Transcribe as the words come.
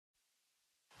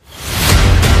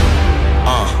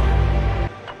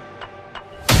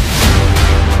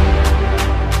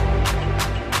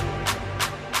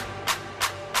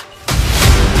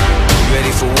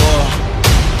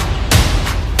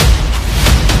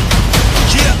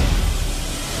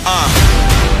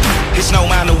It's no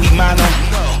mano y mano.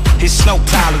 It's no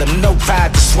problem, no pride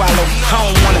to swallow. I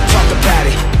don't wanna talk about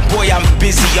it. Boy, I'm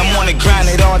busy, I'm on the grind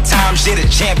at all times. Yeah, the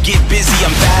champ get busy, I'm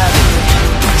vibing.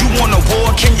 You want a war,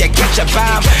 can you get your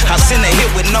bomb? I'll send a hit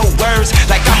with no words,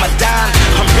 like I'm a dime.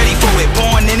 I'm ready for it,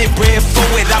 born in it, bred for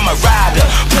it. I'm a rider,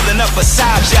 pulling up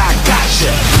beside ya, I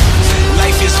gotcha.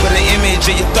 Life is but an image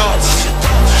of your thoughts.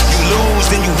 You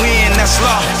lose, then you win, that's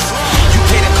law. You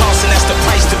pay the cost and that's the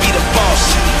price to be the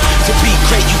boss. To be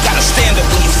great, you gotta stand up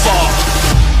when you fall.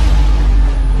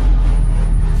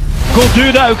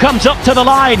 Gaudu though comes up to the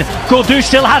line. Gaudu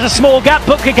still has a small gap,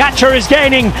 but Pogačar is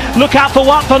gaining. Look out for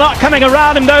Wout van Aert coming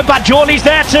around him though. Bajoli's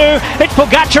there too. It's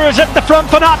Pogačar is at the front.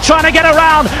 Van Aert trying to get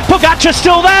around. Pogačar's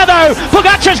still there though.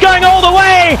 Pogačar's going all the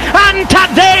way, and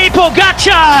Tadej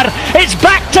Pogačar is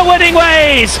back to winning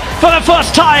ways for the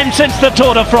first time since the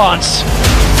Tour de France.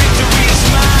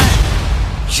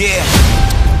 Yeah,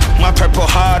 my purple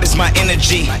heart is my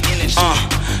energy.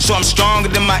 So I'm stronger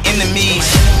than my enemies.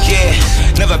 Yeah,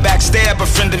 never backstab a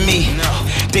friend of me.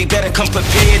 They better come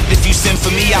prepared. If you send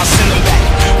for me, I'll send them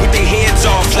back with their heads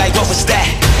off like what was that?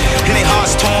 And their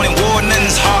hearts torn and war,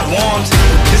 nothing's heart warmed.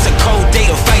 It's a cold day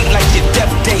to fight like your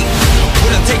death date.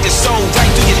 We'll take your soul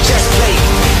right through your chest plate.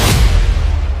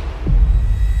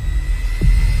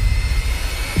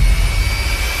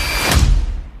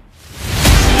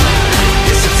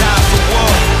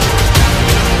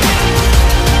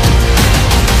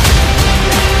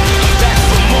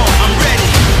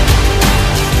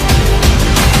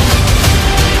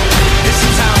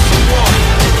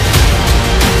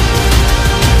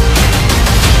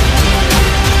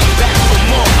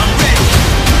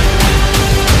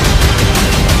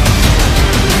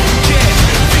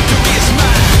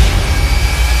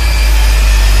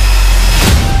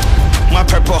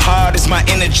 My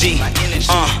energy,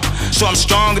 so I'm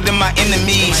stronger than my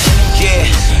enemies. Yeah,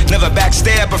 never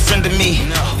backstab a friend of me.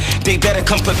 They better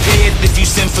come prepared. If you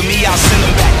send for me, I'll send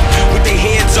them back with their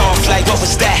heads off like what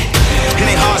was that? And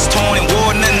their hearts torn and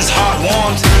war, nothing's heart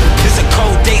warmed. It's a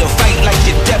cold day to fight like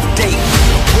your death date.